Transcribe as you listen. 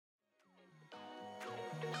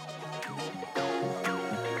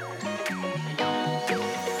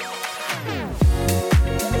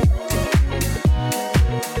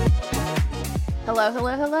Hello,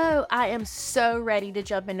 hello, hello. I am so ready to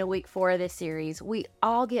jump into week 4 of this series. We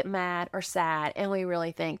all get mad or sad, and we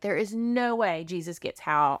really think there is no way Jesus gets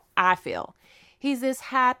how I feel. He's this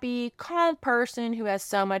happy, calm person who has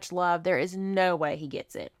so much love. There is no way he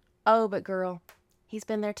gets it. Oh, but girl, he's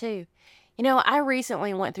been there too. You know, I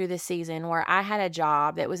recently went through this season where I had a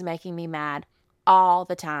job that was making me mad all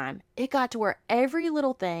the time. It got to where every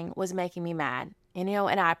little thing was making me mad. And,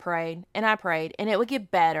 and I prayed, and it would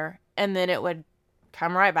get better, and then it would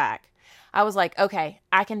come right back. I was like, okay,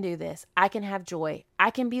 I can do this. I can have joy. I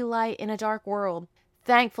can be light in a dark world.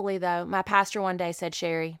 Thankfully, though, my pastor one day said,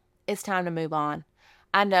 Sherry, it's time to move on.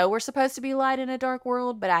 I know we're supposed to be light in a dark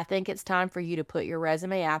world, but I think it's time for you to put your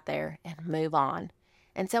resume out there and move on.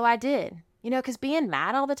 And so I did, because being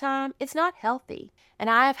mad all the time, it's not healthy. And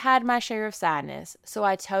I have had my share of sadness, so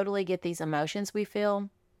I totally get these emotions we feel.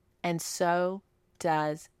 And so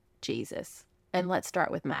does Jesus. And let's start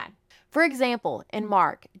with mad. For example, in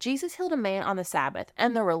Mark, Jesus healed a man on the Sabbath,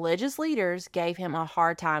 and the religious leaders gave him a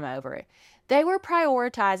hard time over it. They were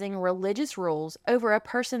prioritizing religious rules over a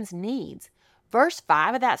person's needs. Verse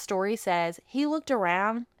 5 of that story says, he looked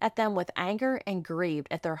around at them with anger and grieved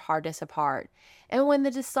at their hardness of heart. And when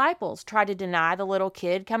the disciples tried to deny the little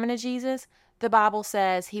kid coming to Jesus, the Bible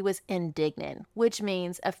says he was indignant, which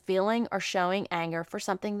means a feeling or showing anger for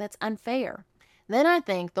something that's unfair. Then I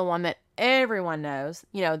think the one that everyone knows,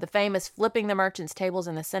 the famous flipping the merchants' tables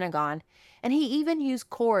in the synagogue, and he even used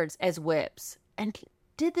cords as whips. And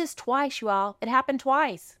did this twice, you all. It happened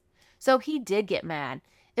twice. So he did get mad.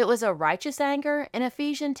 It was a righteous anger, and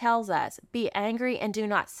Ephesians tells us, be angry and do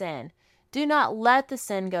not sin. Do not let the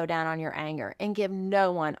sin go down on your anger, and give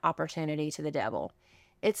no one opportunity to the devil.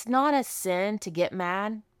 It's not a sin to get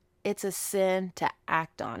mad. It's a sin to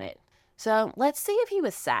act on it. So let's see if he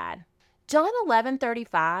was sad. John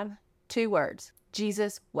 11:35, 2 words,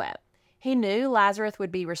 Jesus wept. He knew Lazarus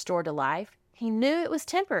would be restored to life. He knew it was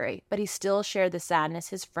temporary, but he still shared the sadness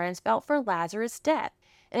his friends felt for Lazarus' death.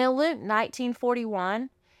 And in Luke 19:41,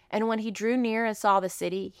 and when he drew near and saw the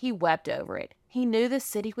city, he wept over it. He knew the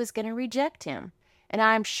city was going to reject him. And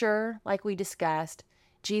I'm sure, like we discussed,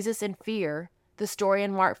 Jesus in fear, the story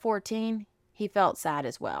in Mark 14, he felt sad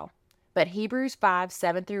as well. But Hebrews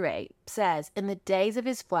 5:7-8 says, in the days of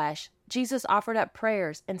his flesh, Jesus offered up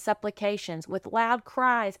prayers and supplications with loud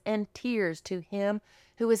cries and tears to him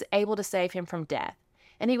who was able to save him from death.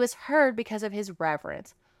 And he was heard because of his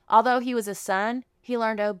reverence. Although he was a son, he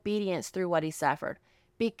learned obedience through what he suffered.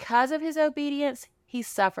 Because of his obedience, he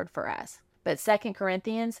suffered for us. But 2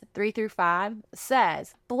 Corinthians 3-5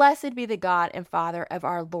 says, blessed be the God and Father of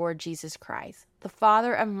our Lord Jesus Christ, the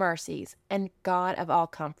Father of mercies and God of all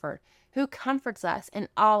comfort, who comforts us in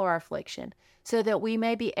all our affliction, so that we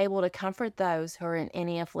may be able to comfort those who are in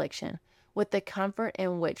any affliction, with the comfort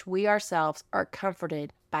in which we ourselves are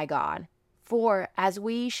comforted by God. For as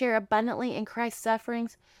we share abundantly in Christ's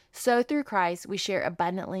sufferings, so through Christ we share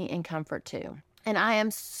abundantly in comfort too. And I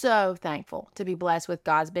am so thankful to be blessed with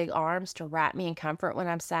God's big arms to wrap me in comfort when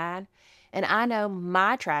I'm sad. And I know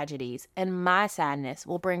my tragedies and my sadness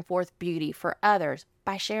will bring forth beauty for others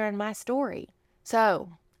by sharing my story. So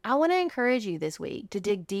I want to encourage you this week to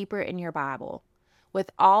dig deeper in your Bible with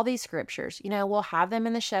all these scriptures. We'll have them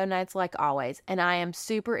in the show notes like always. And I am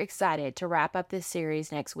super excited to wrap up this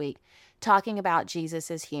series next week, talking about Jesus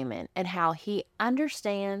as human and how he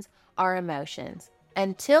understands our emotions.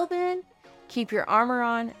 Until then, keep your armor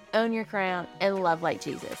on, own your crown, and love like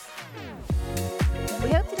Jesus. We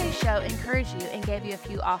hope today's show encouraged you and gave you a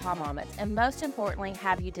few aha moments, and most importantly,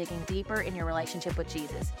 have you digging deeper in your relationship with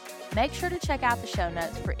Jesus. Make sure to check out the show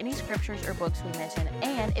notes for any scriptures or books we mention,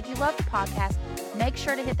 and if you love the podcast, make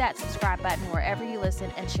sure to hit that subscribe button wherever you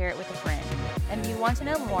listen and share it with a friend. And if you want to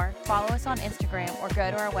know more, follow us on Instagram or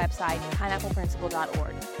go to our website,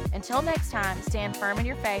 pineappleprinciple.org. Until next time, stand firm in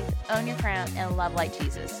your faith, own your crown, and love like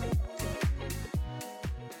Jesus.